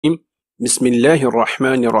بسم الله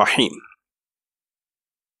الرحمن الرحيم.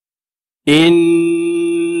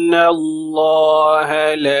 إن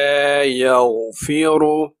الله لا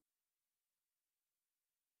يغفر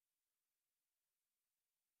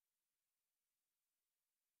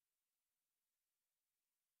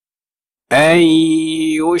أن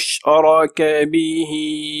يشرك به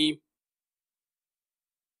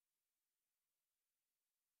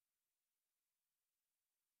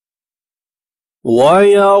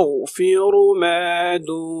ويغفر ما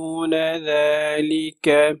دون ذلك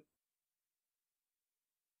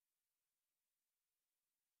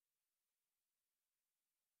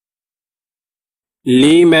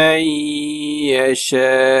لمن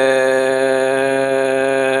يشاء.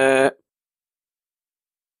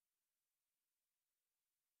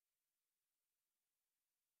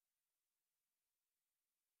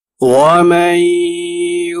 ومن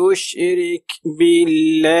يشرك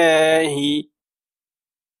بالله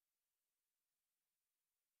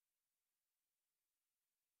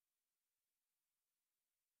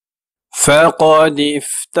فقد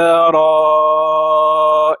افترى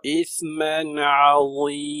إثما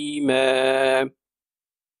عظيما.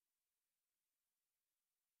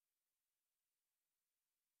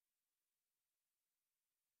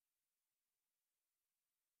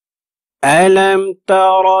 ألم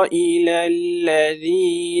تر إلى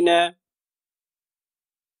الذين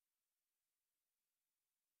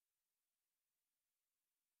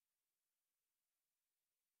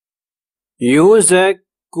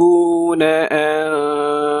يزكون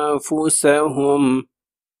أنفسهم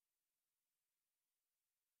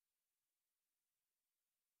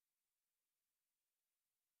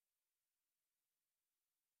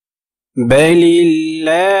بل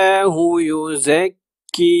الله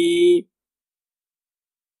يزكي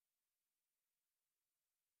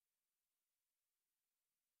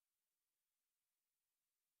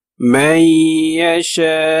من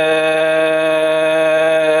يشاء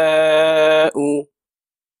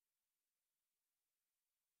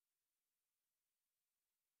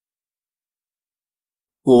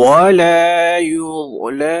ولا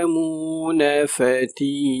يظلمون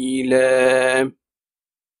فتيلا.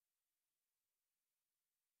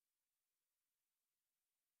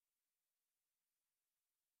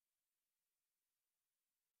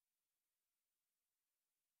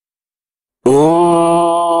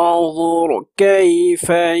 انظر كيف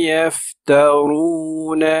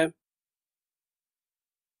يفترون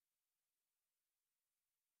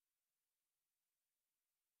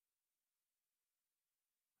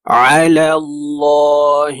على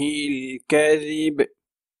الله الكذب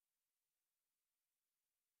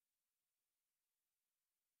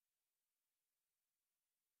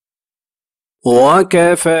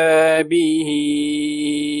وكفى به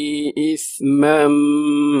إثما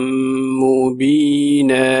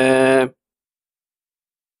مبينا.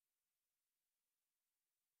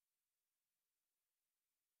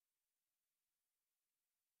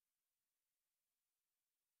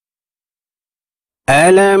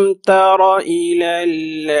 ألم تر إلى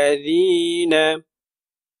الذين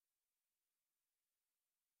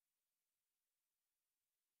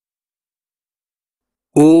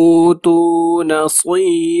أوتوا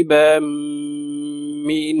نصيبا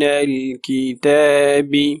من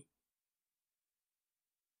الكتاب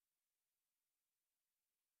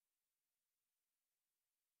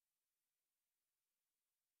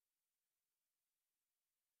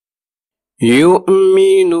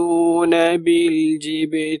يؤمنون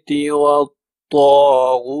بالجبت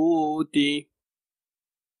والطاغوت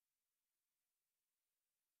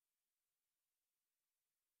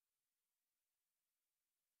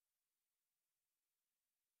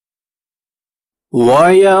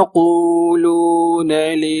ويقولون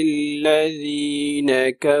للذين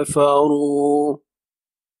كفروا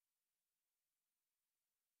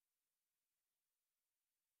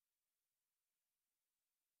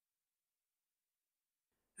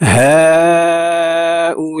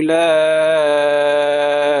هؤلاء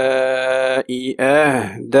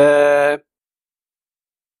أهدى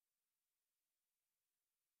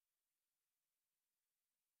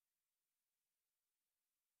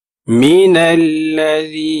من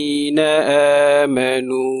الذين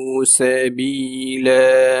آمنوا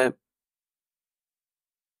سبيلا.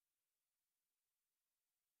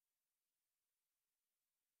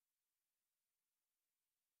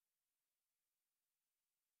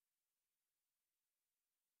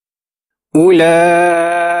 أولئك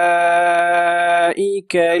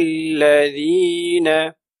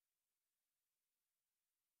الذين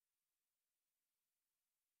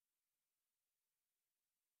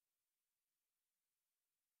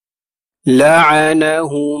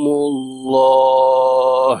لعنهم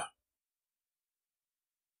الله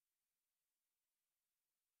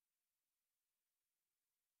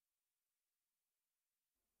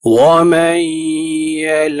ومن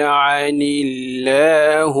يلعن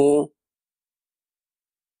الله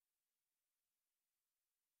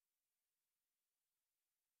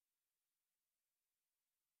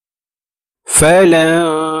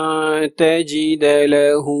فلن تجد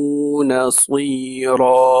له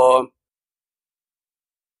نصيرا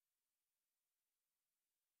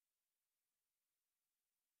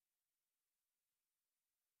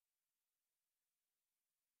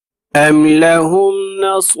أم لهم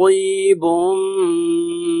نصيب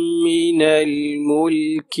من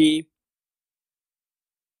الملك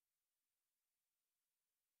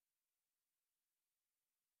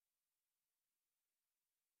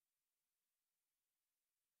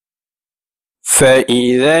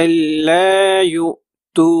فإذا لا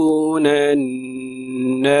يؤتون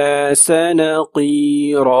الناس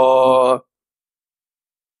نقيرا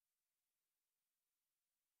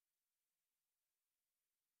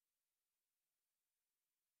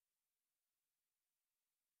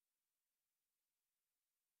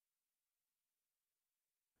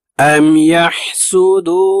أم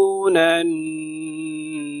يحسدون الناس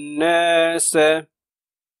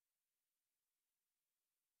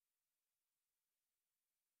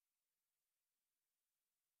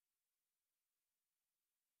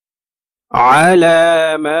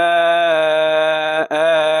على ما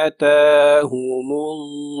آتاهم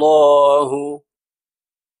الله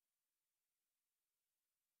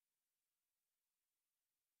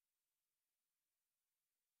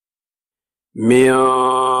من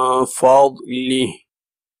فضله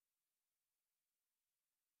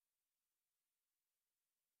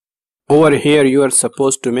Over here you are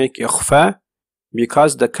supposed to make إخفاء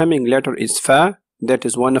because the coming letter is fa, that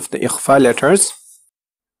is one of the إخفاء letters.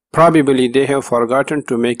 Probably they have forgotten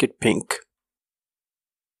to make it pink.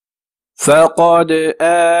 فقد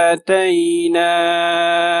آتينا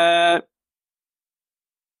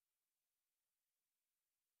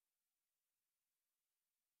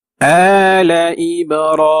آل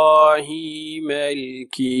إبراهيم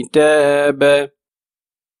الكتاب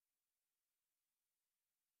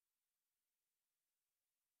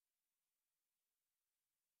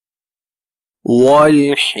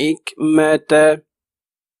والحكمة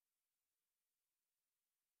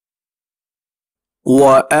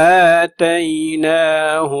وآتيناهم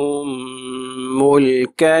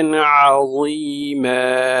ملكا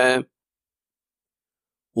عظيما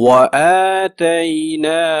وآتيناهم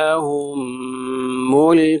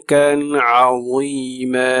ملكا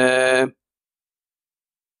عظيما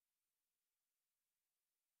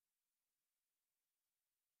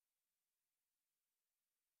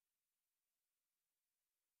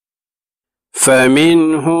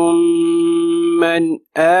فمنهم من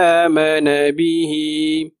آمن به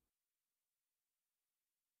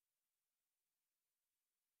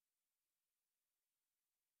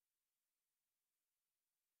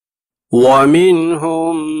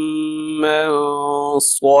ومنهم من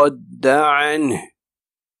صد عنه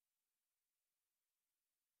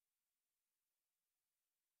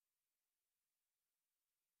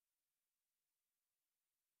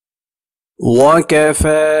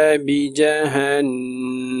وكفى بجهنم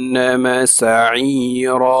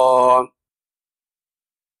سعيرا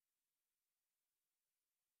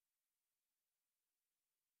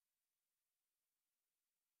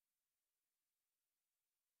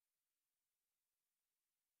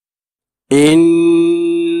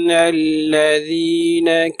إن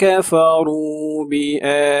الذين كفروا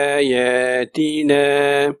بآياتنا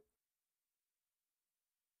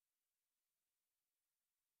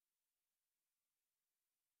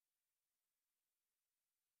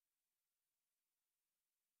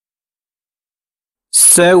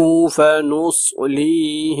سوف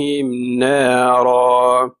نصليهم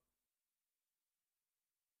نارا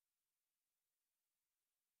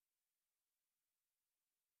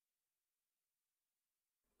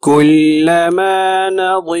كلما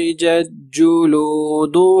نضجت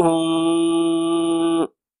جلودهم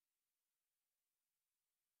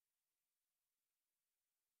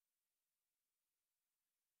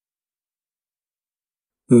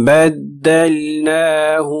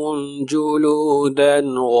بدلناهم جلودا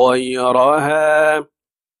غيرها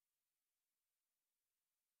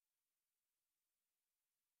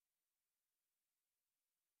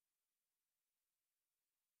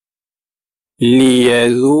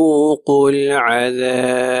ليذوقوا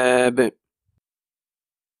العذاب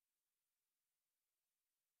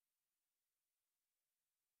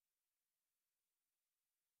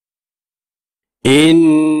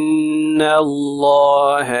إن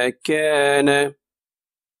الله كان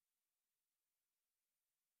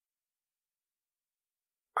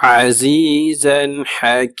عزيزا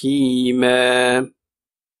حكيما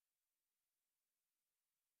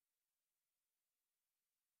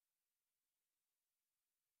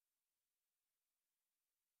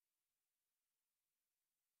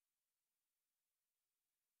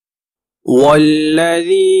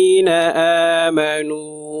والذين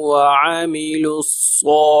آمنوا وعملوا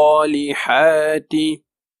الصالحات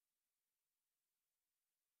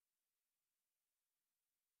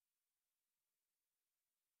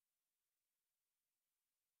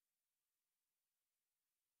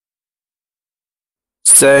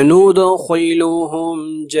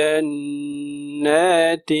سندخلهم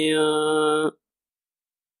جنات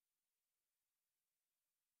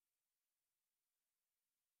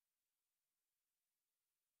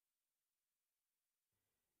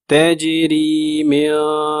تجري من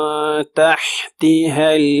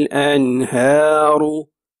تحتها الأنهار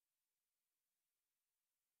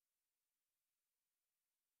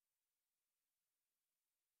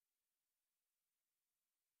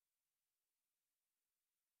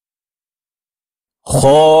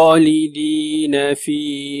خالدين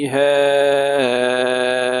فيها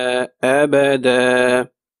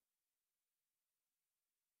أبدا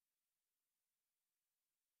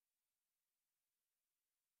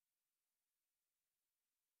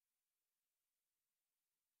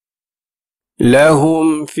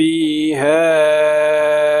لهم فيها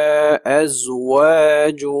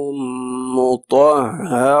أزواج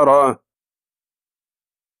مطهرة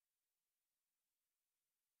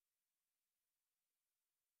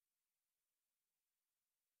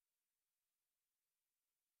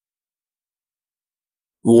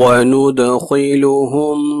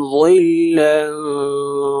وندخلهم ظلا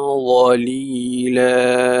ظليلا